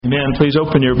Amen. Please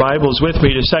open your Bibles with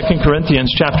me to 2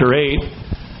 Corinthians chapter 8.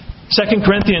 2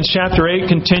 Corinthians chapter 8,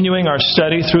 continuing our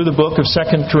study through the book of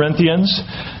 2 Corinthians.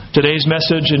 Today's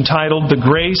message entitled, The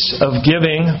Grace of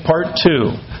Giving, Part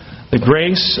 2. The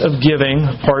Grace of Giving,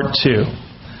 Part 2.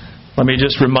 Let me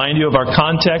just remind you of our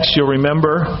context. You'll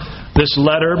remember this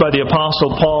letter by the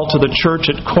Apostle Paul to the church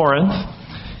at Corinth.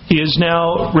 He is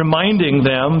now reminding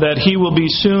them that he will be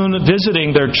soon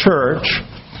visiting their church,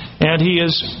 and he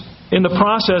is in the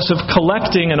process of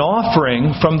collecting an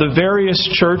offering from the various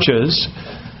churches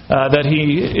that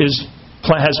he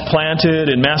has planted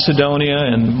in Macedonia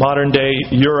and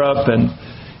modern-day Europe. And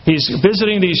he's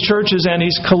visiting these churches and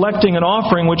he's collecting an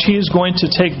offering which he is going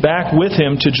to take back with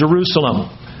him to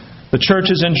Jerusalem. The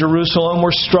churches in Jerusalem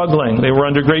were struggling. They were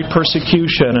under great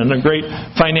persecution and a great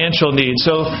financial need.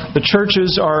 So the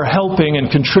churches are helping and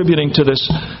contributing to this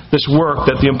work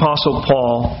that the Apostle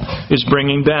Paul is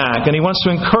bringing back. And he wants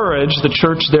to encourage the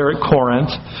church there at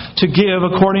Corinth to give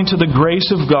according to the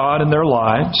grace of God in their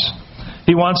lives.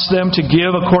 He wants them to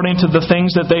give according to the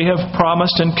things that they have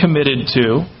promised and committed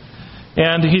to.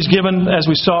 And he's given, as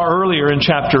we saw earlier in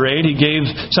chapter 8, he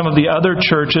gave some of the other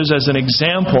churches as an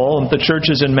example, the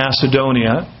churches in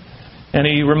Macedonia. And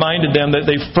he reminded them that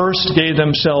they first gave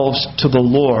themselves to the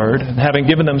Lord. And having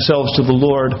given themselves to the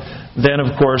Lord, then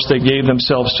of course they gave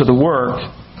themselves to the work.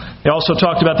 He also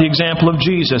talked about the example of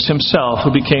Jesus himself,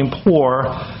 who became poor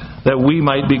that we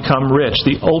might become rich,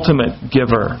 the ultimate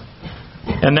giver.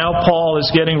 And now Paul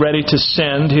is getting ready to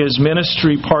send his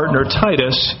ministry partner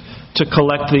Titus to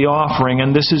collect the offering.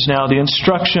 And this is now the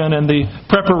instruction and the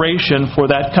preparation for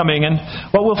that coming. And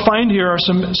what we'll find here are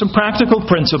some practical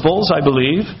principles, I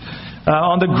believe,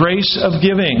 on the grace of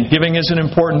giving. Giving is an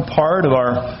important part of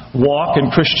our walk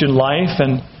in Christian life,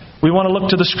 and we want to look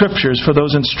to the Scriptures for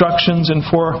those instructions and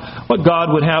for what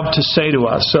God would have to say to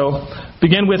us. So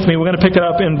begin with me. We're going to pick it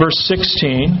up in verse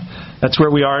 16. That's where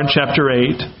we are in chapter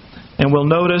 8. And we'll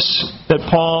notice that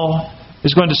Paul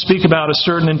is going to speak about a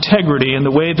certain integrity in the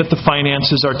way that the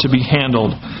finances are to be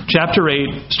handled. Chapter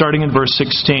 8, starting in verse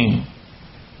 16.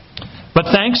 But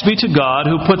thanks be to God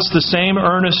who puts the same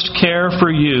earnest care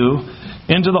for you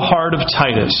into the heart of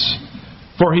Titus.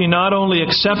 For he not only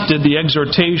accepted the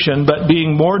exhortation, but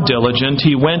being more diligent,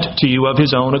 he went to you of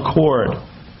his own accord.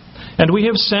 And we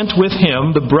have sent with him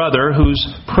the brother whose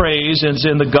praise is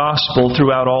in the gospel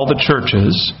throughout all the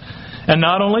churches. And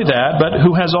not only that, but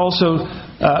who was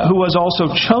also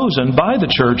chosen by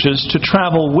the churches to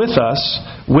travel with us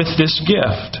with this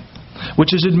gift,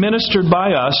 which is administered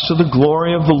by us to the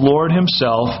glory of the Lord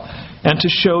himself and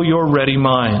to show your ready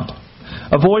mind.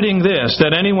 Avoiding this,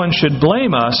 that anyone should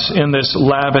blame us in this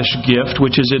lavish gift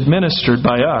which is administered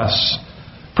by us,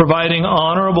 providing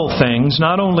honorable things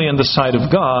not only in the sight of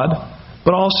God,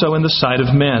 but also in the sight of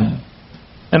men.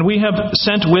 And we have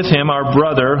sent with him our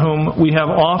brother, whom we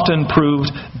have often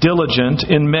proved diligent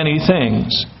in many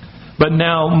things, but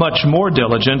now much more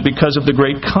diligent because of the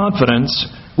great confidence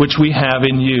which we have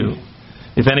in you.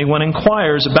 If anyone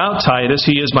inquires about Titus,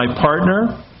 he is my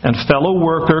partner and fellow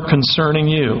worker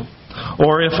concerning you.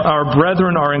 Or if our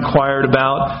brethren are inquired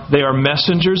about, they are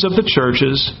messengers of the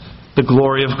churches, the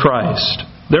glory of Christ.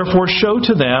 Therefore show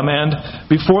to them and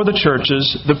before the churches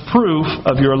the proof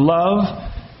of your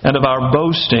love and of our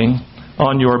boasting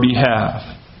on your behalf.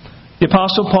 The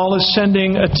Apostle Paul is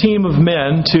sending a team of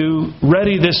men to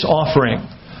ready this offering.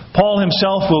 Paul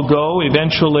himself will go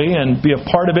eventually and be a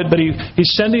part of it, but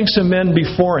he's sending some men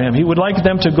before him. He would like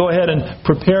them to go ahead and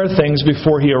prepare things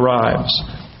before he arrives.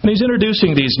 And he's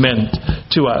introducing these men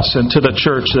to us and to the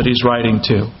church that he's writing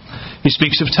to. He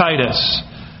speaks of Titus.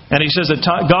 And he says that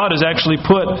God has actually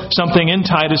put something in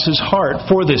Titus's heart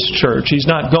for this church. He's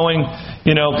not going,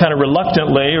 kind of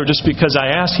reluctantly or just because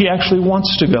I asked. He actually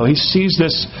wants to go. He sees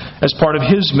this as part of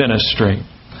his ministry.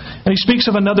 And he speaks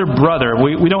of another brother.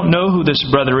 We don't know who this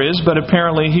brother is, but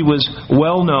apparently he was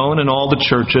well known in all the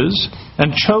churches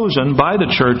and chosen by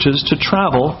the churches to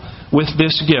travel with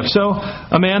this gift. So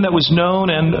a man that was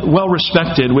known and well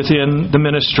respected within the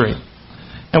ministry.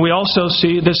 And we also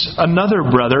see another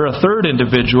brother, a third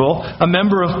individual, a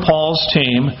member of Paul's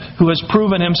team, who has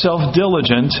proven himself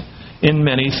diligent in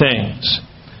many things.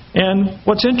 And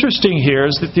what's interesting here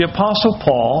is that the Apostle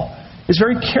Paul is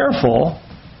very careful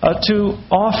to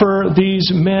offer these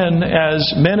men as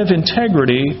men of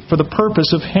integrity for the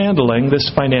purpose of handling this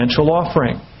financial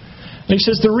offering. And he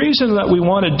says the reason that we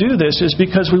want to do this is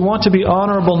because we want to be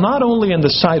honorable not only in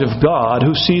the sight of God,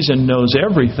 who sees and knows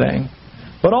everything,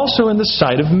 but also in the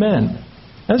sight of men.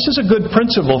 And this is a good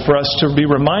principle for us to be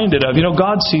reminded of.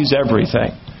 God sees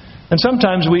everything. And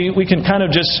sometimes we can kind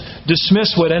of just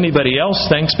dismiss what anybody else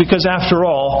thinks because, after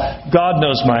all, God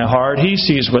knows my heart. He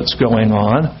sees what's going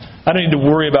on. I don't need to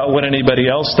worry about what anybody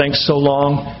else thinks so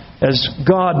long as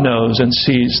God knows and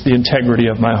sees the integrity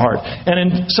of my heart. And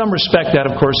in some respect, that,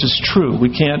 of course, is true.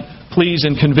 We can't please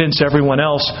and convince everyone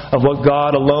else of what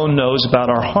God alone knows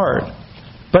about our heart.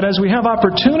 But as we have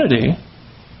opportunity,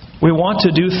 we want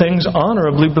to do things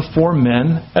honorably before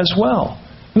men as well.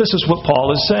 And this is what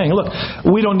Paul is saying. Look,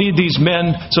 we don't need these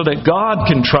men so that God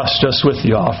can trust us with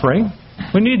the offering.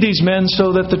 We need these men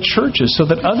so that the churches, so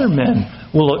that other men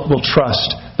will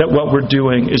trust that what we're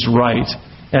doing is right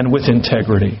and with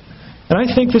integrity. And I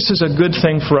think this is a good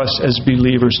thing for us as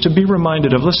believers to be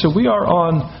reminded of. Listen, we are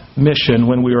on mission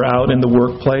when we are out in the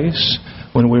workplace,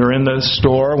 when we're in the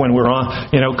store, when we're on,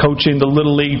 coaching the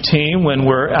Little League team, when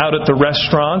we're out at the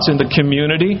restaurants, in the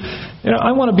community.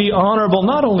 I want to be honorable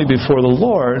not only before the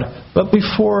Lord, but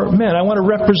before men. I want to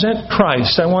represent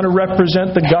Christ. I want to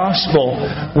represent the gospel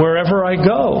wherever I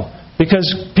go. Because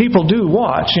people do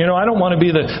watch. I don't want to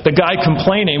be the guy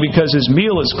complaining because his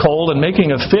meal is cold and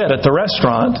making a fit at the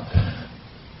restaurant.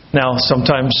 Now,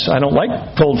 sometimes I don't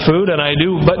like cold food, and I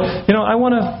do, but I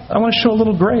want to show a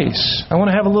little grace. I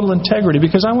want to have a little integrity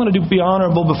because I want to be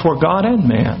honorable before God and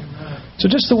man. So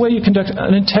just the way you conduct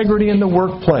an integrity in the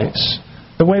workplace,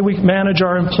 the way we manage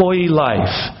our employee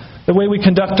life, the way we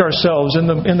conduct ourselves in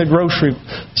the grocery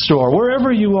store,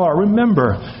 wherever you are,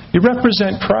 remember, you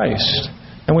represent Christ.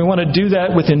 And we want to do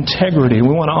that with integrity.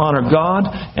 We want to honor God,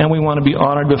 and we want to be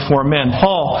honored before men.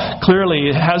 Paul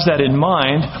clearly has that in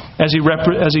mind as he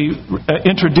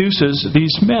introduces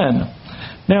these men.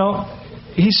 Now,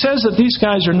 he says that these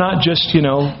guys are not just,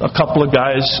 a couple of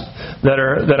guys that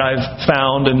I've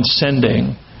found and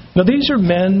sending. Now, these are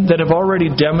men that have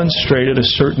already demonstrated a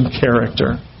certain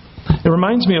character. It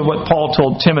reminds me of what Paul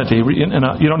told Timothy, and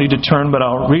you don't need to turn, but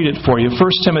I'll read it for you.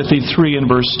 1 Timothy 3 and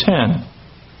verse 10.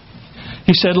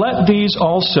 He said, "Let these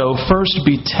also first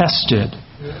be tested,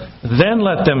 then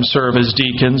let them serve as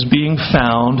deacons, being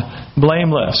found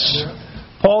blameless."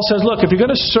 Paul says, look, if you're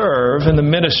going to serve in the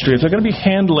ministry, if you're going to be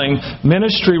handling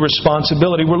ministry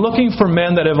responsibility, we're looking for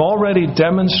men that have already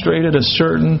demonstrated a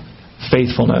certain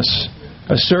faithfulness,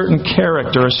 a certain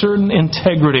character, a certain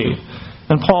integrity.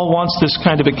 And Paul wants this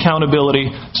kind of accountability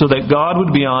so that God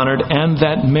would be honored and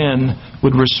that men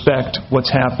would respect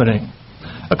what's happening.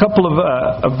 A couple of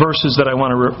verses that I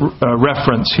want to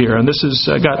reference here. And this is,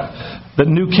 I got the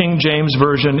New King James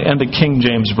Version and the King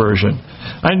James Version.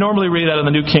 I normally read out of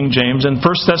the New King James, and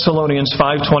 1 Thessalonians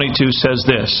 5:22 says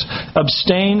this,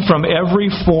 "Abstain from every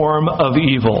form of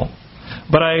evil."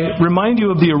 But I remind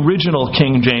you of the original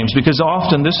King James, because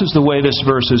often this is the way this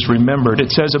verse is remembered.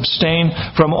 It says, "Abstain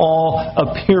from all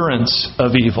appearance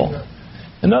of evil."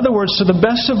 In other words, to the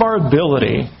best of our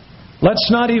ability,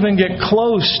 let's not even get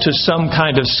close to some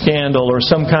kind of scandal or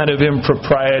some kind of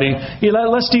impropriety,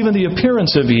 lest even the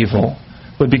appearance of evil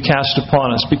would be cast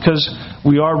upon us, because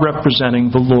we are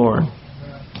representing the Lord.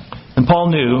 And Paul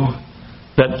knew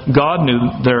that God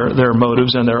knew their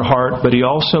motives and their heart, but he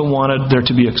also wanted there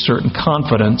to be a certain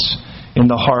confidence in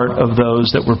the heart of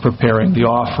those that were preparing the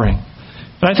offering.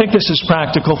 And I think this is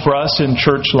practical for us in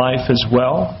church life as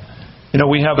well.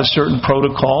 We have a certain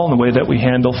protocol in the way that we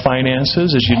handle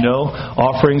finances. As you know,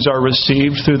 offerings are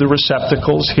received through the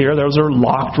receptacles here. Those are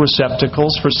locked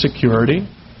receptacles for security.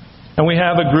 And we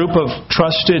have a group of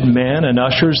trusted men and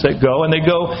ushers that go, and they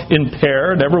go in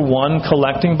pair, never one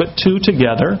collecting, but two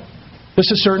together. This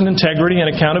is certain integrity and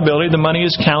accountability. The money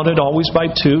is counted always by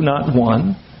two, not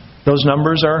one. Those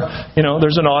numbers are,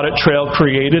 there's an audit trail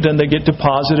created, and they get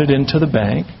deposited into the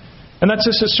bank. And that's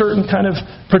just a certain kind of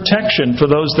protection for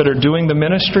those that are doing the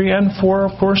ministry and for,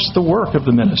 of course, the work of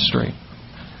the ministry.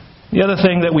 The other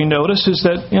thing that we notice is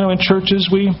that, in churches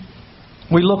we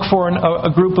look for a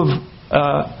group of,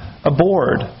 a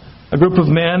board, a group of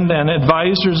men and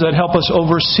advisors that help us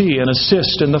oversee and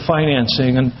assist in the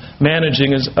financing and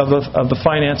managing of the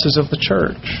finances of the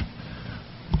church.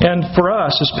 And for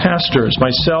us as pastors,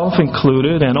 myself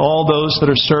included, and all those that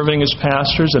are serving as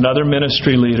pastors and other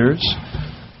ministry leaders,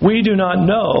 we do not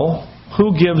know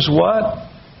who gives what.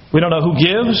 We don't know who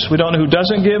gives, we don't know who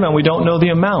doesn't give, and we don't know the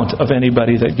amount of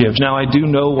anybody that gives. Now, I do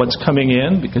know what's coming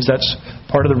in, because that's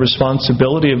part of the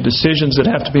responsibility of decisions that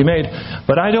have to be made.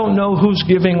 But I don't know who's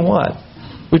giving what.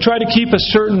 We try to keep a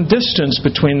certain distance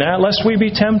between that, lest we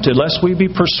be tempted, lest we be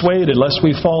persuaded, lest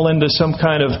we fall into some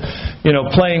kind of,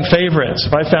 playing favorites.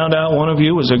 If I found out one of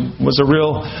you was a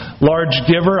real large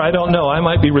giver, I don't know. I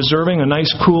might be reserving a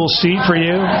nice cool seat for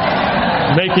you,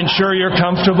 making sure you're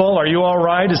comfortable. Are you all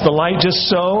right? Is the light just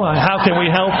so? How can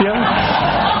we help you?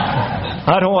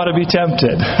 I don't want to be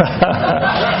tempted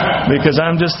because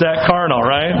I'm just that carnal,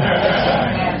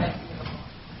 right?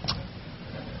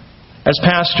 As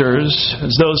pastors,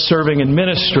 as those serving in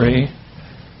ministry,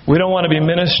 we don't want to be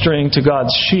ministering to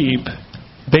God's sheep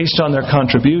based on their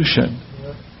contribution.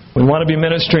 We want to be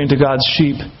ministering to God's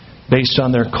sheep based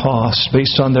on their cost,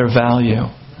 based on their value.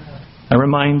 I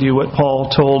remind you what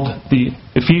Paul told the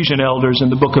Ephesian elders in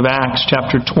the book of Acts,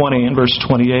 chapter 20 and verse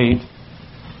 28.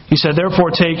 He said,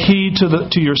 "Therefore take heed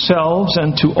to yourselves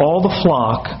and to all the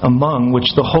flock among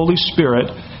which the Holy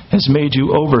Spirit has made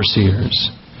you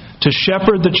overseers, to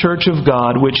shepherd the church of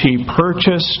God which He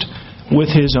purchased with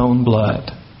His own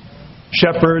blood."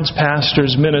 Shepherds,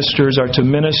 pastors, ministers are to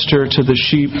minister to the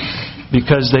sheep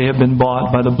because they have been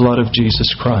bought by the blood of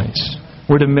Jesus Christ.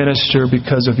 We're to minister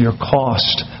because of your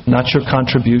cost, not your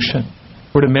contribution.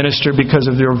 We're to minister because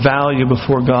of your value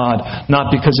before God,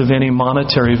 not because of any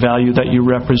monetary value that you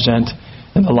represent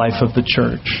in the life of the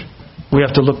church. We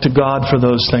have to look to God for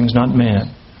those things, not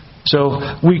man. So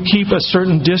we keep a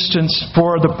certain distance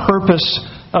for the purpose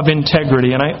of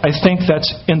integrity, and I think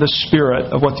that's in the spirit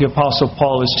of what the Apostle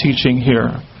Paul is teaching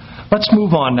here. Let's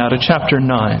move on now to chapter 9.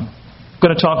 I'm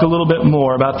going to talk a little bit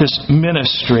more about this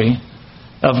ministry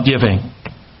of giving.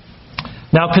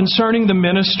 Now, concerning the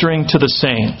ministering to the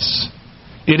saints,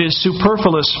 it is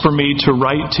superfluous for me to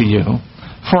write to you,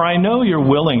 for I know your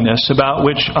willingness, about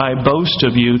which I boast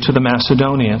of you to the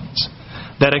Macedonians,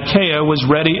 that Achaia was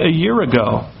ready a year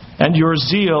ago, and your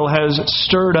zeal has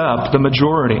stirred up the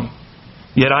majority.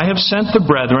 Yet I have sent the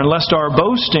brethren, lest our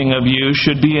boasting of you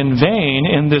should be in vain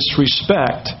in this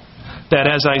respect, that,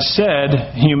 as I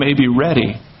said, you may be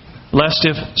ready, lest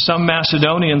if some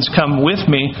Macedonians come with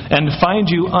me and find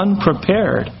you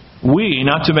unprepared, we,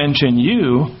 not to mention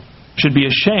you, should be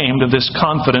ashamed of this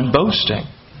confident boasting.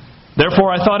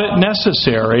 Therefore I thought it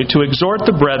necessary to exhort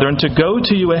the brethren to go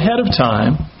to you ahead of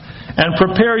time and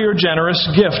prepare your generous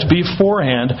gift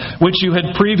beforehand, which you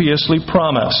had previously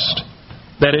promised,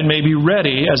 that it may be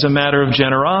ready as a matter of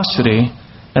generosity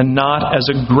and not as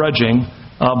a grudging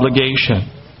obligation.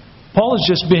 Paul is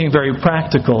just being very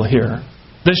practical here.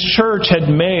 This church had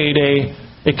made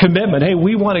a commitment. Hey,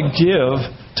 we want to give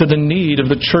to the need of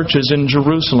the churches in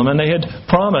Jerusalem. And they had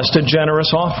promised a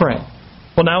generous offering.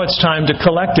 Well, now it's time to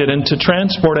collect it and to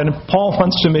transport it. And Paul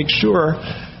wants to make sure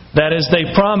that as they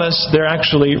promise, they're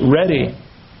actually ready.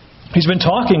 He's been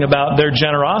talking about their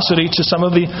generosity to some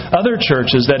of the other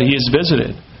churches that he has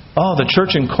visited. Oh, the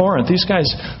church in Corinth. These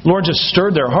guys, Lord just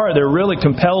stirred their heart. They're really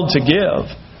compelled to give.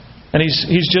 And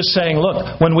he's just saying,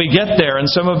 look, when we get there and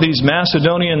some of these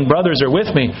Macedonian brothers are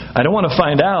with me, I don't want to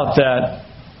find out that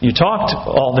you talked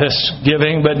all this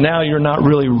giving, but now you're not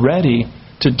really ready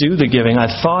to do the giving. I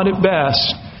thought it best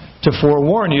to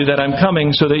forewarn you that I'm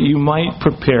coming so that you might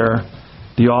prepare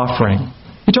the offering.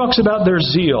 He talks about their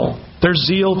zeal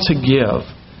to give,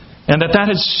 and that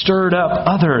has stirred up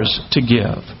others to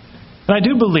give. And I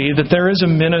do believe that there is a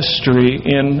ministry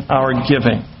in our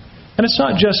giving. And it's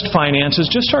not just finances,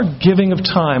 just our giving of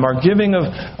time, our giving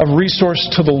of resource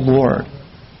to the Lord.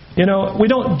 You know,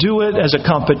 we don't do it as a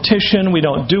competition. We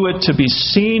don't do it to be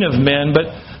seen of men.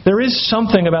 But there is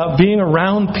something about being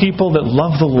around people that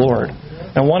love the Lord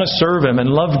and want to serve Him and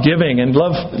love giving and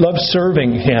love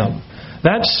serving Him.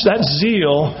 That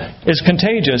zeal is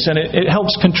contagious, and it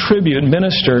helps contribute,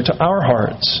 minister to our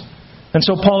hearts. And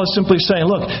so Paul is simply saying,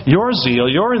 look, your zeal,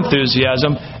 your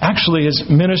enthusiasm actually is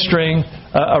ministering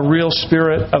a real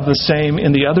spirit of the same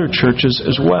in the other churches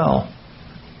as well.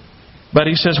 But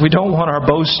he says we don't want our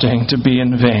boasting to be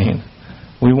in vain.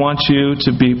 We want you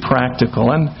to be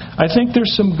practical. And I think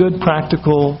there's some good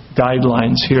practical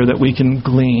guidelines here that we can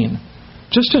glean,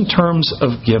 just in terms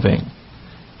of giving.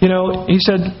 You know, he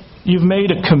said, you've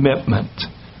made a commitment.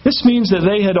 This means that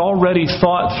they had already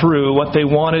thought through what they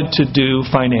wanted to do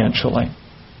financially.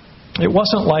 It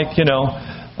wasn't like,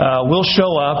 we'll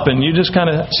show up and you just kind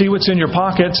of see what's in your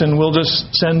pockets and we'll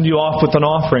just send you off with an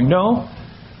offering. No,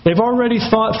 they've already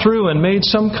thought through and made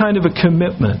some kind of a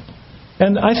commitment.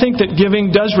 And I think that giving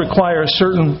does require a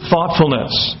certain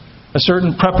thoughtfulness, a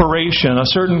certain preparation, a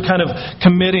certain kind of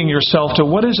committing yourself to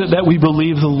what is it that we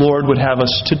believe the Lord would have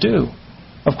us to do.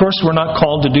 Of course, we're not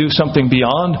called to do something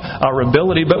beyond our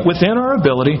ability, but within our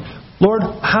ability, Lord,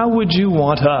 how would you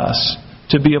want us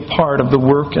to be a part of the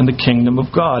work and the kingdom of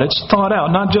God? It's thought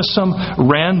out, not just some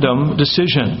random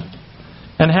decision.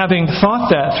 And having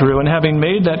thought that through and having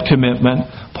made that commitment,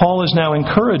 Paul is now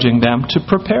encouraging them to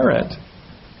prepare it.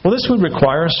 Well, this would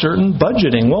require certain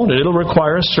budgeting, won't it? It'll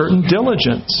require certain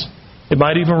diligence. It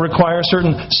might even require a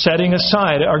certain setting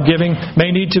aside. Our giving may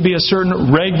need to be a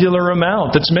certain regular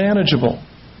amount that's manageable.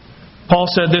 Paul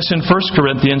said this in 1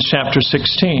 Corinthians chapter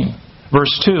 16.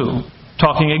 Verse 2,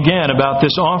 talking again about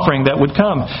this offering that would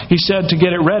come. He said to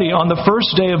get it ready, on the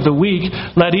first day of the week,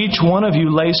 let each one of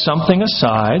you lay something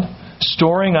aside,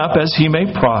 storing up as he may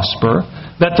prosper,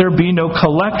 that there be no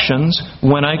collections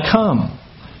when I come.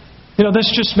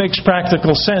 This just makes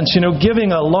practical sense.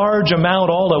 Giving a large amount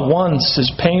all at once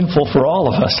is painful for all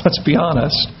of us, let's be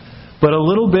honest. But a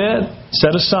little bit,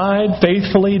 set aside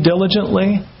faithfully,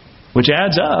 diligently, which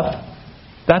adds up,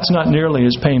 that's not nearly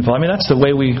as painful. That's the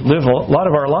way we live a lot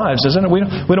of our lives, isn't it? We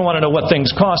don't want to know what things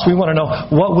cost. We want to know,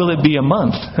 what will it be a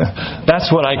month?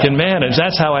 That's what I can manage.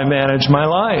 That's how I manage my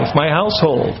life, my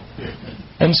household.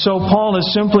 And so Paul is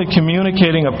simply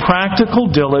communicating a practical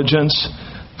diligence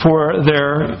for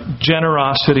their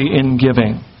generosity in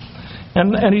giving.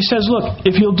 And he says, look,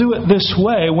 if you'll do it this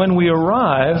way, when we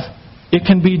arrive, it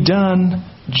can be done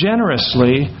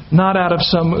generously, not out of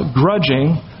some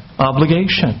grudging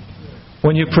obligation.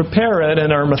 When you prepare it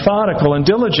and are methodical and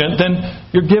diligent, then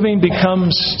your giving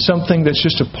becomes something that's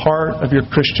just a part of your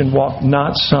Christian walk,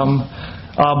 not some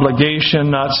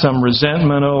obligation, not some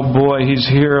resentment. Oh boy, he's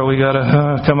here, we got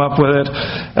to come up with it.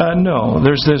 No,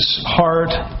 there's this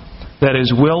heart that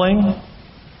is willing,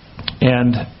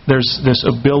 and there's this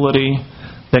ability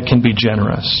that can be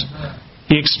generous.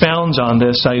 He expounds on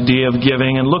this idea of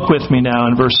giving, and look with me now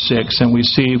in verse 6, and we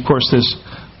see, of course, this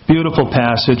beautiful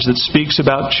passage that speaks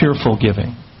about cheerful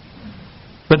giving.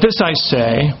 But this I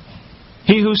say,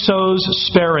 he who sows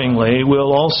sparingly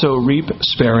will also reap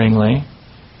sparingly,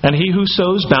 and he who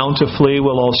sows bountifully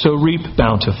will also reap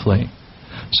bountifully.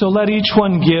 So let each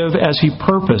one give as he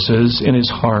purposes in his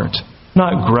heart,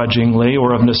 not grudgingly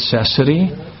or of necessity,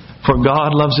 for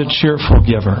God loves a cheerful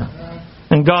giver.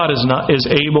 And God is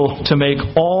able to make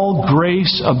all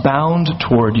grace abound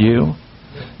toward you,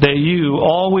 that you,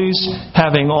 always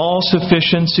having all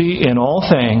sufficiency in all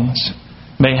things,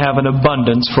 may have an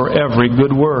abundance for every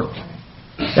good work.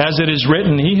 As it is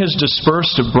written, He has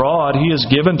dispersed abroad, He has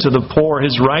given to the poor,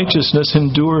 His righteousness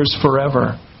endures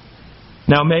forever.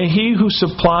 Now may He who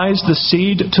supplies the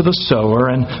seed to the sower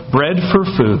and bread for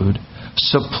food,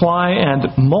 supply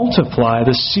and multiply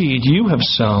the seed you have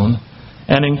sown,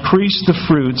 and increase the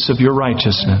fruits of your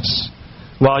righteousness,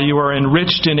 while you are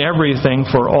enriched in everything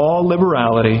for all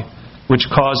liberality, which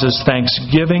causes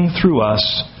thanksgiving through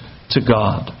us to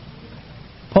God.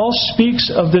 Paul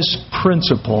speaks of this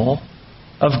principle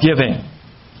of giving,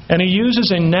 and he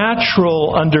uses a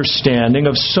natural understanding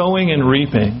of sowing and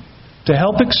reaping to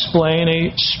help explain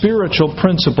a spiritual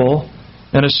principle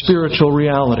and a spiritual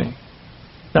reality.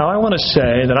 Now, I want to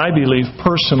say that I believe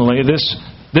personally this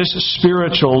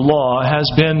spiritual law has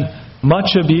been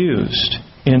much abused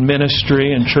in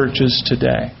ministry and churches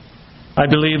today. I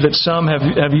believe that some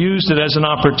have used it as an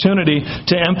opportunity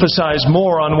to emphasize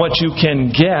more on what you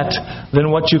can get than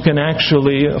what you can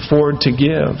actually afford to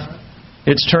give.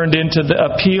 It's turned into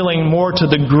appealing more to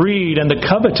the greed and the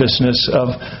covetousness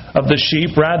of the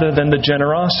sheep rather than the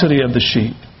generosity of the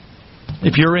sheep.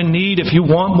 If you're in need, if you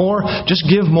want more, just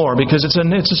give more, because it's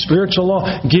a spiritual law.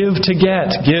 Give to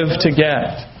get, give to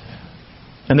get.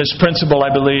 And this principle, I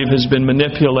believe, has been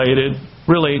manipulated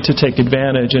really to take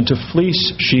advantage and to fleece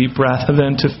sheep rather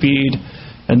than to feed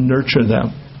and nurture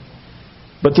them.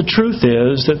 But the truth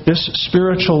is that this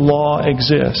spiritual law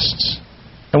exists.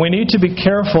 And we need to be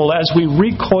careful as we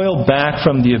recoil back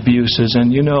from the abuses. And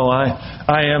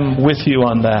I am with you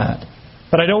on that.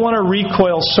 But I don't want to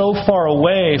recoil so far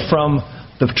away from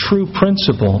the true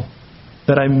principle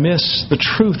that I miss the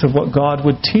truth of what God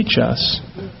would teach us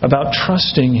about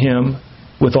trusting Him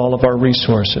with all of our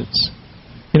resources.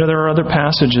 There are other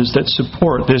passages that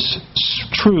support this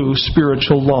true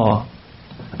spiritual law.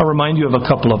 I'll remind you of a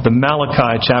couple of them.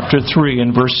 Malachi chapter 3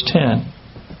 and verse 10.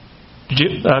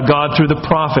 God, through the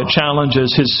prophet,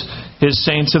 challenges his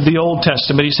saints of the Old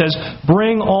Testament. He says,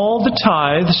 "Bring all the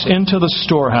tithes into the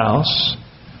storehouse,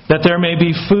 that there may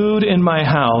be food in my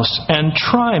house, and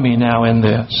try me now in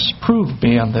this." Prove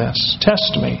me on this.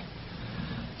 Test me,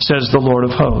 says the Lord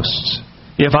of hosts.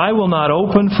 "If I will not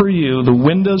open for you the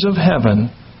windows of heaven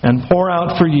and pour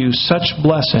out for you such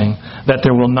blessing that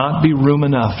there will not be room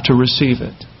enough to receive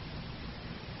it."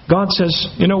 God says,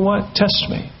 you know what? Test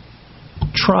me.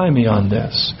 Try me on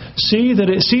this. See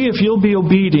if you'll be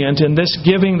obedient in this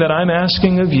giving that I'm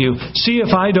asking of you. See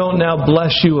if I don't now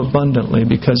bless you abundantly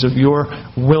because of your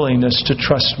willingness to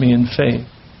trust me in faith.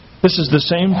 This is the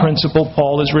same principle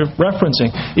Paul is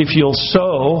referencing. If you'll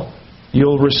sow,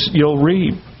 you'll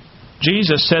reap.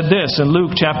 Jesus said this in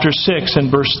Luke chapter 6 and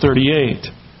verse 38.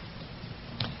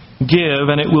 "Give,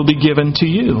 and it will be given to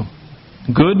you.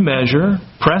 Good measure,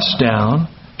 pressed down,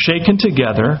 shaken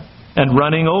together, and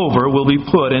running over will be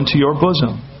put into your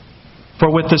bosom. For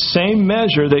with the same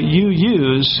measure that you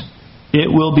use, it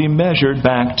will be measured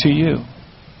back to you.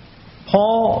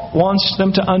 Paul wants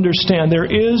them to understand there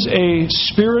is a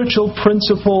spiritual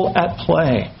principle at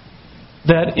play,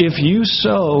 that if you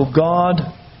sow, God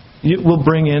will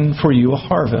bring in for you a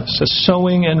harvest, a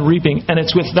sowing and reaping. And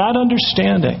it's with that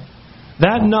understanding,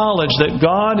 that knowledge that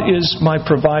God is my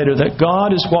provider, that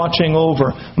God is watching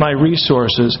over my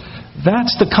resources,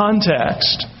 that's the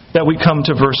context that we come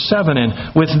to verse 7 in.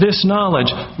 With this knowledge,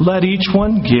 let each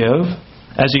one give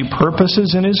as he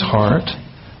purposes in his heart,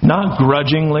 not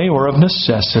grudgingly or of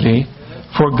necessity,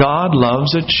 for God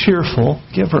loves a cheerful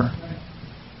giver.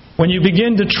 When you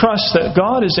begin to trust that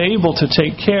God is able to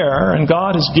take care and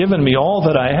God has given me all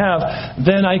that I have,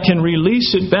 then I can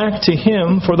release it back to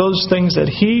Him for those things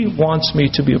that He wants me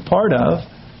to be a part of,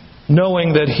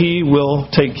 knowing that He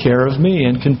will take care of me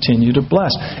and continue to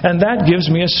bless. And that gives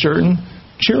me a certain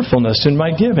cheerfulness in my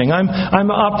giving. I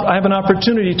have an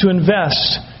opportunity to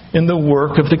invest in the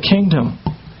work of the kingdom,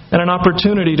 and an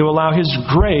opportunity to allow His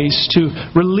grace to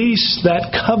release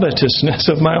that covetousness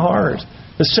of my heart,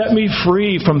 to set me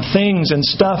free from things and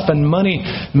stuff and money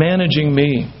managing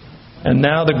me. And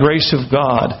now the grace of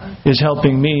God is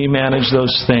helping me manage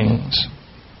those things.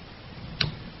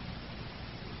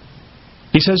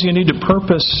 He says you need to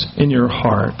purpose in your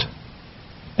heart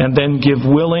and then give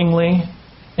willingly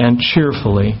and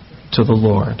cheerfully to the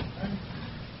Lord.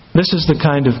 This is the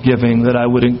kind of giving that I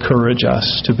would encourage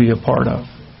us to be a part of.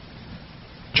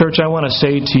 Church, I want to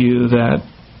say to you that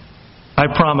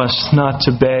I promise not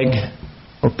to beg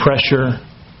or pressure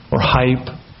or hype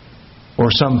or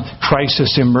some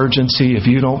crisis emergency. If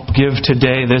you don't give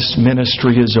today, this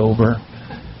ministry is over.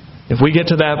 If we get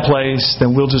to that place,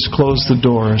 then we'll just close the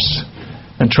doors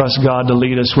and trust God to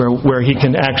lead us where He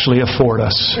can actually afford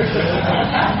us.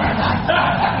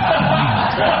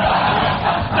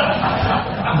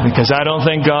 Because I don't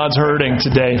think God's hurting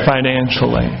today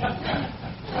financially.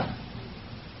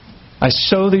 I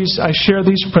share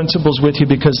these principles with you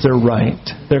because they're right.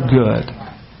 They're good.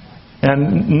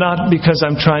 And not because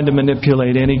I'm trying to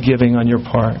manipulate any giving on your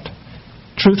part.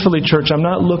 Truthfully, church, I'm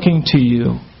not looking to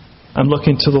you. I'm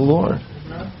looking to the Lord.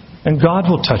 And God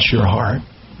will touch your heart.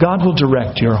 God will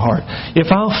direct your heart.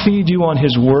 If I'll feed you on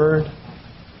His Word,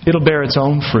 it'll bear its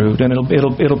own fruit, and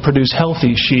it'll produce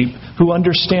healthy sheep who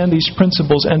understand these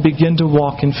principles and begin to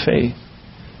walk in faith.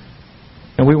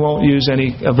 And we won't use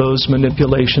any of those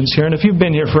manipulations here. And if you've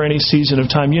been here for any season of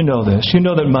time, you know this. You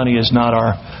know that money is not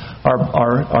our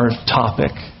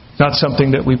topic. Not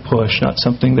something that we push. Not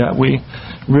something that we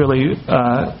really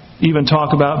even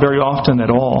talk about very often at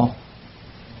all.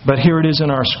 But here it is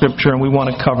in our Scripture, and we want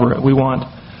to cover it. We want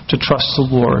to trust the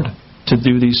Lord to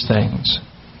do these things.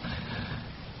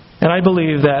 And I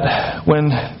believe that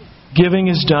when giving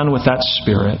is done with that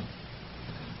spirit,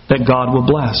 that God will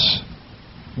bless.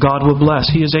 God will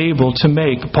bless. He is able to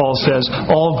make, Paul says,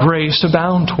 all grace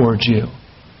abound towards you.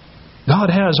 God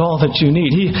has all that you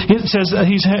need. It says that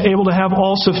He's able to have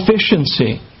all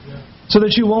sufficiency so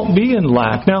that you won't be in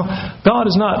lack. Now,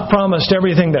 God has not promised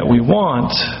everything that we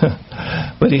want,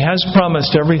 but He has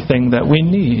promised everything that we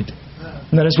need.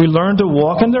 And that as we learn to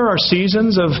walk, and there are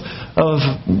seasons of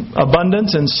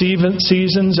abundance and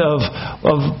seasons of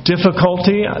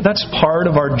difficulty, that's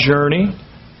part of our journey.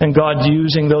 And God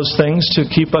using those things to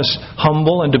keep us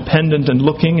humble and dependent and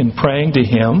looking and praying to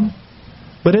Him.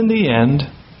 But in the end,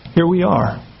 here we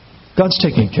are. God's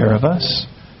taking care of us.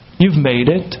 You've made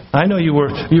it. I know you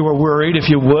were worried if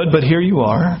you would, but here you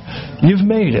are. You've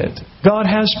made it. God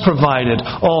has provided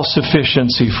all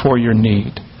sufficiency for your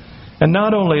need. And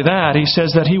not only that, He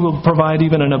says that He will provide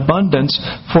even an abundance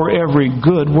for every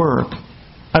good work.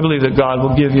 I believe that God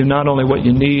will give you not only what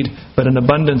you need, but an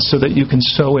abundance so that you can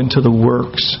sow into the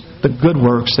works, the good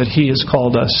works that He has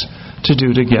called us to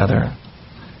do together.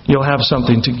 You'll have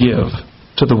something to give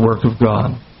to the work of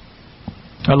God.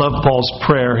 I love Paul's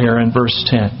prayer here in verse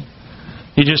 10.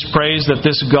 He just prays that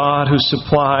this God who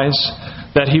supplies,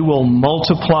 that He will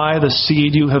multiply the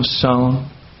seed you have sown,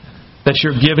 that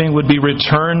your giving would be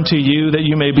returned to you, that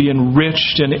you may be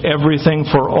enriched in everything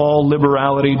for all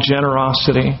liberality,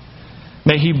 generosity.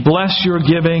 May He bless your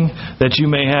giving that you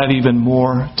may have even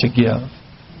more to give.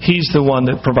 He's the one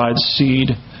that provides seed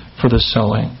for the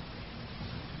sowing.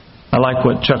 I like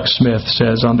what Chuck Smith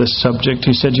says on this subject.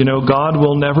 He said, God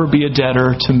will never be a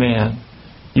debtor to man.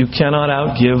 You cannot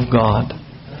outgive God.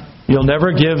 You'll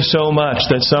never give so much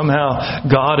that somehow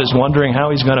God is wondering how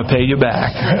He's going to pay you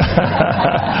back.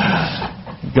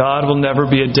 God will never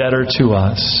be a debtor to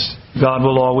us. God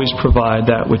will always provide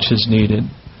that which is needed.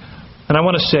 And I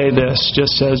want to say this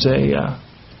just as a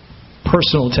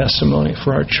personal testimony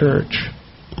for our church.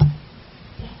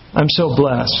 I'm so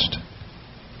blessed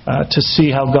to see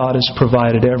how God has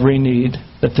provided every need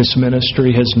that this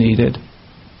ministry has needed.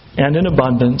 And in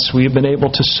abundance, we have been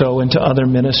able to sow into other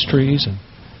ministries and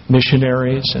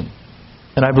missionaries,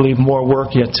 and I believe more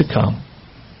work yet to come.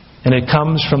 And it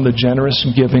comes from the generous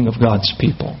giving of God's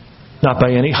people. Not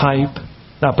by any hype,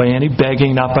 not by any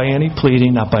begging, not by any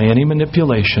pleading, not by any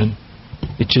manipulation.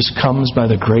 It just comes by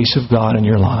the grace of God in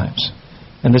your lives.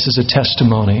 And this is a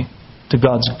testimony to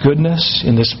God's goodness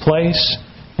in this place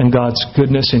and God's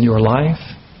goodness in your life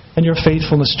and your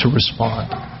faithfulness to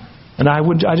respond. And I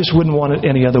just wouldn't want it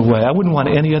any other way. I wouldn't want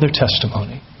any other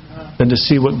testimony than to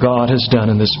see what God has done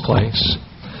in this place.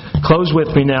 Close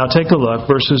with me now. Take a look.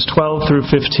 Verses 12 through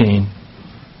 15.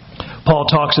 Paul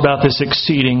talks about this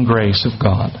exceeding grace of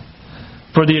God.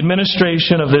 For the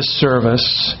administration of this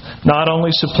service not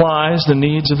only supplies the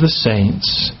needs of the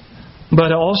saints,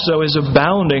 but also is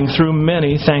abounding through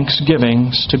many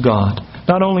thanksgivings to God.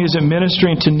 Not only is it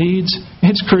ministering to needs,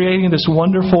 it's creating this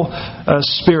wonderful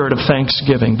spirit of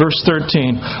thanksgiving. Verse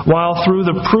 13, while through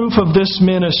the proof of this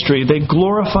ministry they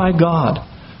glorify God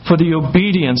for the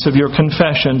obedience of your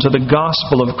confession to the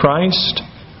gospel of Christ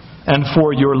and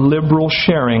for your liberal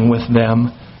sharing with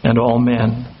them and all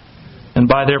men.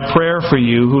 And by their prayer for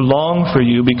you who long for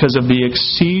you because of the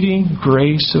exceeding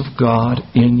grace of God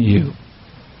in you.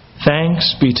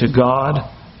 Thanks be to God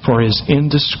for His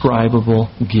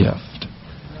indescribable gift.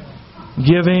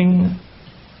 Giving,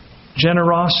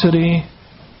 generosity,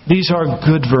 these are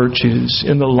good virtues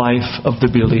in the life of the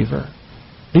believer.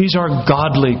 These are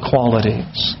godly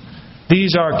qualities.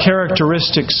 These are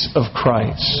characteristics of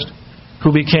Christ,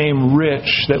 who became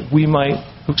rich that we might,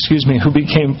 who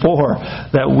became poor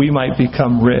that we might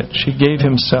become rich. He gave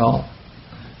Himself.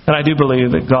 And I do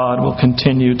believe that God will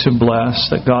continue to bless,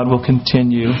 that God will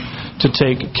continue to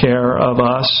take care of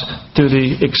us through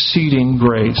the exceeding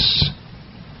grace.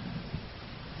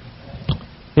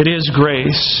 It is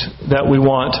grace that we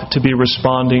want to be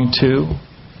responding to,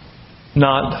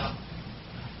 not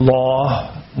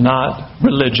law, not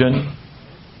religion.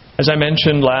 As I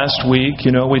mentioned last week,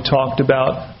 we talked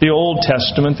about the Old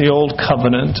Testament, the Old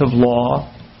Covenant of law,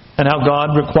 and how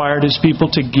God required His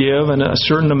people to give, and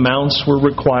certain amounts were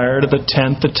required, the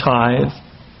tenth, the tithe.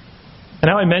 And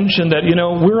now I mentioned that,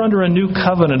 we're under a new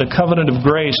covenant, a covenant of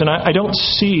grace, and I don't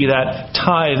see that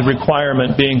tithe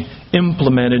requirement being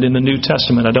implemented in the New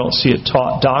Testament. I don't see it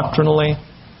taught doctrinally.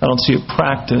 I don't see it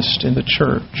practiced in the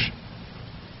church.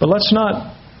 But let's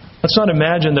not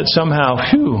imagine that somehow,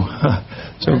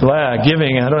 so glad,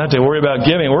 giving, I don't have to worry about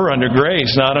giving. We're under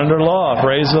grace, not under law.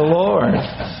 Praise the Lord.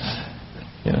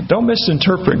 Don't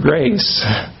misinterpret grace,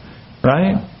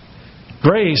 right?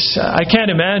 Grace, I can't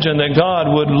imagine that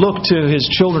God would look to His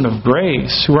children of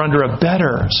grace who are under a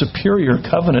better, superior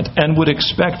covenant and would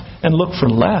expect and look for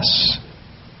less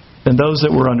than those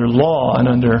that were under law and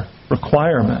under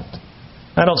requirement.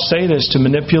 I don't say this to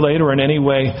manipulate or in any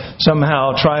way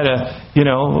somehow try to,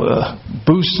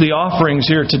 boost the offerings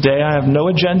here today. I have no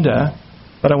agenda,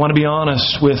 but I want to be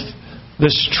honest with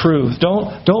this truth.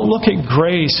 Don't look at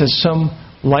grace as some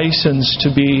license to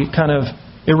be kind of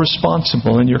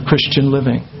irresponsible in your Christian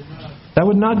living. That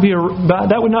would not be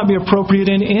appropriate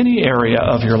in any area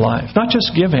of your life, not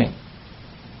just giving.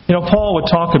 Paul would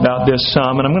talk about this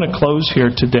some, and I'm going to close here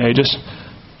today just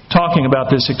talking about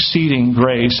this exceeding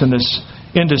grace and this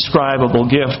indescribable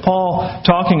gift. Paul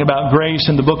talking about grace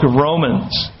in the book of Romans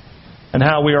and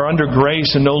how we are under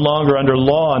grace and no longer under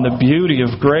law, and the beauty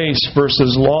of grace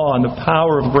versus law and the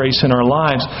power of grace in our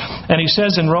lives. And he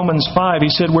says in Romans 5, he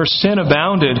said, where sin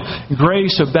abounded,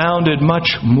 grace abounded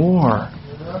much more.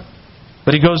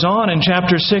 But he goes on in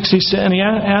chapter 6, and he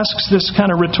asks this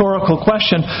kind of rhetorical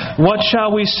question, what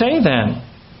shall we say then?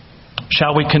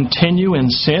 Shall we continue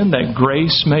in sin that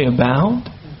grace may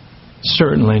abound?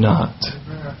 Certainly not.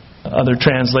 Other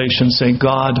translations say,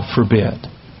 God forbid.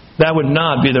 That would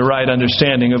not be the right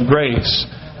understanding of grace.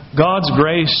 God's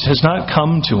grace has not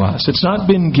come to us. It's not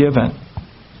been given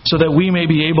so that we may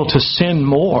be able to sin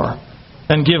more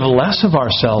and give less of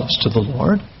ourselves to the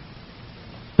Lord.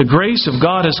 The grace of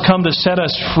God has come to set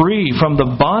us free from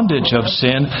the bondage of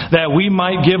sin that we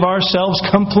might give ourselves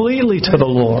completely to the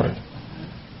Lord.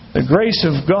 The grace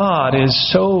of God is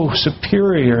so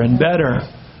superior and better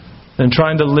than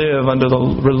trying to live under the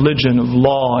religion of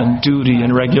law and duty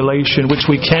and regulation, which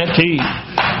we can't keep.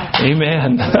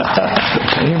 Amen.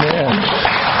 Amen.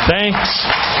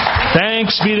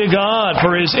 Thanks be to God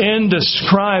for His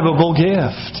indescribable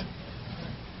gift.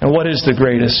 And what is the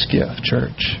greatest gift,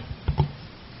 church?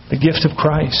 The gift of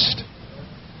Christ.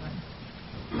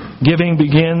 Giving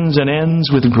begins and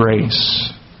ends with grace.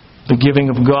 The giving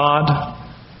of God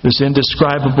this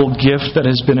indescribable gift that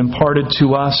has been imparted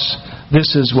to us.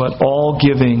 This is what all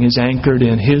giving is anchored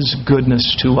in, His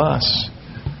goodness to us.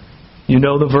 You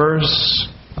know the verse.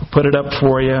 I'll put it up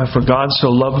for you. For God so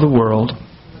loved the world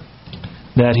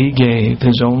that He gave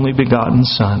His only begotten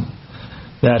Son,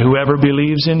 that whoever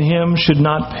believes in Him should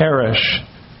not perish,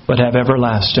 but have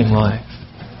everlasting life.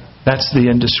 That's the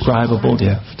indescribable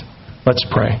gift. Let's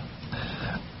pray.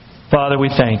 Father, we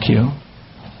thank You.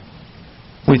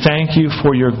 We thank You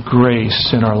for Your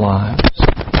grace in our lives.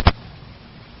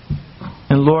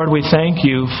 And Lord, we thank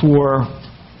You for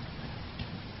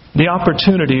the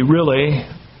opportunity, really,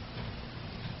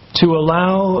 to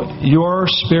allow Your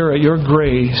Spirit, Your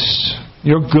grace,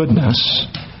 Your goodness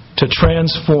to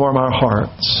transform our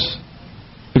hearts.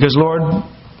 Because, Lord,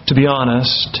 to be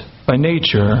honest, by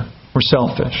nature, we're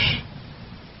selfish.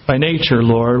 By nature,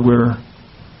 Lord, we're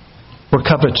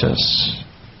covetous.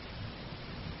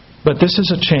 But this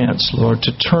is a chance, Lord,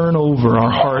 to turn over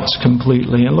our hearts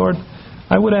completely. And Lord,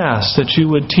 I would ask that You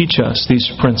would teach us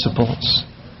these principles,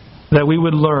 that we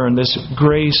would learn this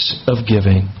grace of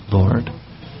giving, Lord.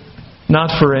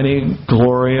 Not for any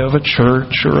glory of a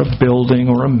church or a building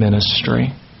or a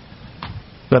ministry,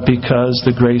 but because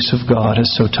the grace of God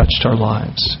has so touched our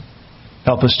lives.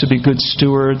 Help us to be good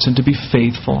stewards and to be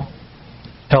faithful.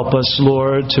 Help us,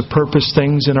 Lord, to purpose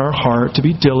things in our heart, to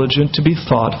be diligent, to be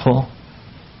thoughtful,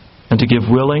 and to give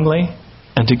willingly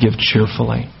and to give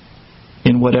cheerfully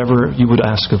in whatever You would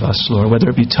ask of us, Lord. Whether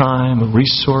it be time, a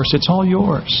resource, it's all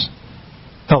Yours.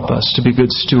 Help us to be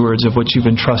good stewards of what You've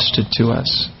entrusted to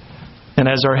us. And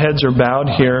as our heads are bowed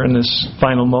here in this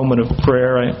final moment of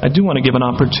prayer, I do want to give an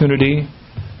opportunity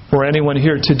for anyone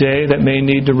here today that may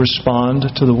need to respond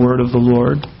to the word of the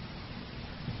Lord.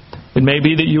 It may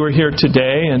be that you are here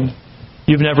today and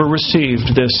you've never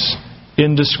received this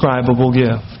indescribable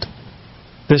gift.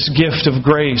 This gift of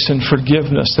grace and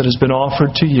forgiveness that has been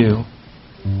offered to you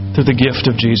through the gift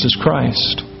of Jesus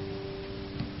Christ.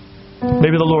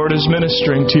 Maybe the Lord is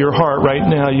ministering to your heart right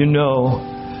now. You know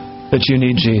that you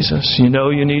need Jesus. You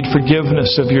know you need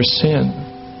forgiveness of your sin.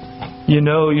 You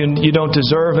know you don't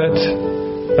deserve it.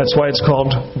 That's why it's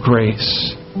called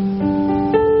grace.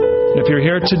 And if you're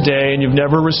here today and you've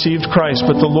never received Christ,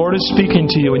 but the Lord is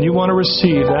speaking to you and you want to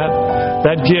receive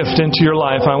that gift into your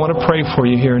life, I want to pray for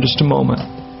you here in just a moment.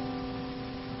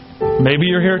 Maybe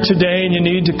you're here today and you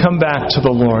need to come back to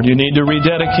the Lord. You need to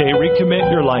rededicate,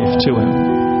 recommit your life to Him.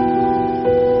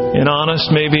 And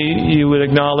honest, maybe you would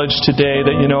acknowledge today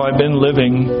that, I've been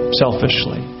living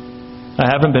selfishly. I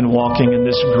haven't been walking in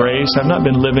this grace. I've not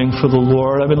been living for the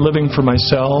Lord. I've been living for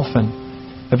myself and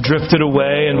I've drifted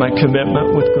away in my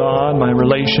commitment with God. My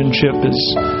relationship has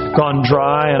gone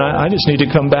dry and I just need to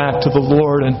come back to the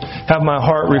Lord and have my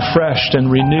heart refreshed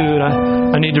and renewed.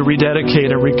 I need to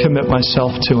rededicate and recommit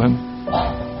myself to Him.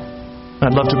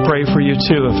 I'd love to pray for you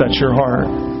too if that's your heart.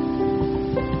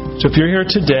 So if you're here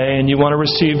today and you want to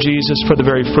receive Jesus for the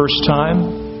very first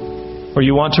time, or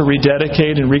you want to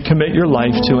rededicate and recommit your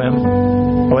life to Him,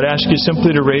 I would ask you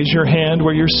simply to raise your hand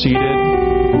where you're seated,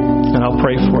 and I'll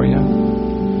pray for you.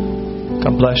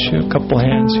 God bless you. A couple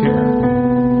hands here.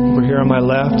 Over here on my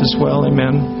left as well.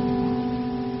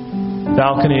 Amen.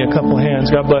 Balcony, a couple hands.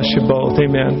 God bless you both.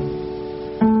 Amen.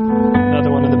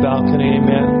 Another one in the balcony.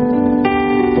 Amen.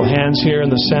 A couple hands here in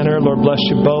the center. Lord bless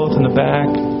you both. In the back.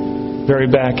 Very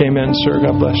back. Amen, sir.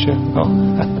 God bless you. Oh.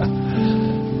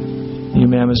 You,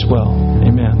 ma'am, as well.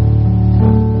 Amen.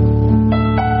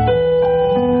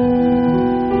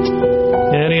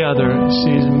 Any other?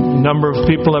 See, a number of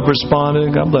people have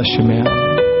responded. God bless you, ma'am.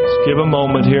 Just give a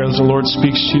moment here as the Lord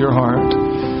speaks to your heart.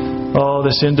 Oh,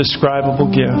 this indescribable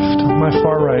gift. On my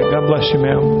far right. God bless you,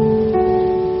 ma'am.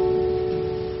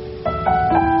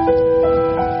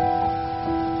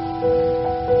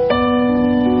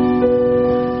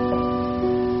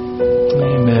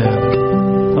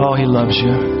 Oh, He loves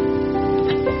you.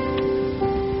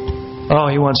 Oh,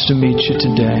 He wants to meet you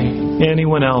today.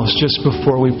 Anyone else, just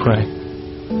before we pray?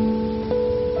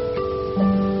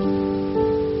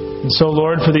 And so,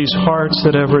 Lord, for these hearts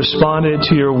that have responded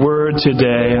to your word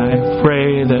today, I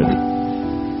pray that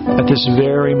at this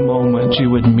very moment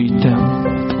you would meet them.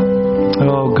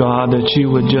 Oh, God, that you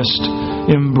would just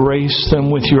embrace them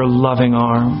with your loving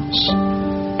arms.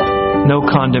 No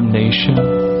condemnation,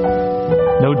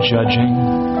 no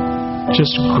judging.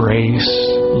 Just grace,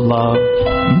 love,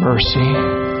 mercy.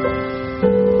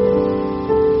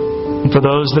 And for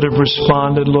those that have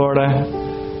responded, Lord,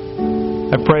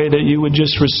 I pray that you would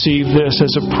just receive this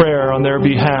as a prayer on their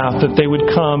behalf, that they would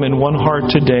come in one heart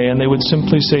today and they would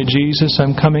simply say, Jesus,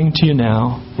 I'm coming to you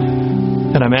now,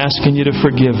 and I'm asking you to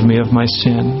forgive me of my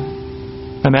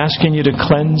sin. I'm asking you to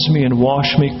cleanse me and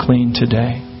wash me clean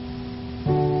today.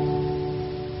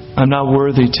 I'm not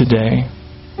worthy today.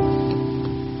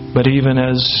 But even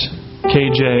as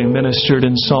KJ ministered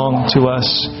in song to us,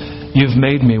 you've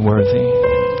made me worthy.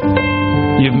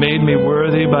 You've made me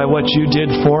worthy by what you did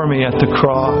for me at the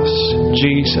cross.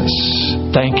 Jesus,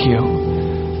 thank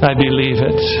you. I believe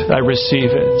it. I receive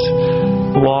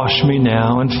it. Wash me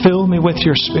now and fill me with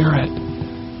your Spirit.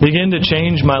 Begin to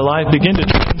change my life. Begin to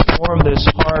transform this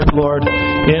heart, Lord,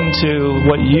 into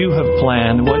what you have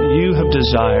planned, what you have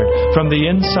desired. From the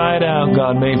inside out,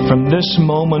 God, may from this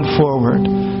moment forward,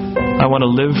 I want to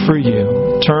live for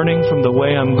you, turning from the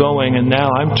way I'm going, and now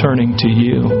I'm turning to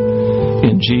you.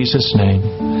 In Jesus' name,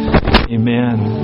 amen.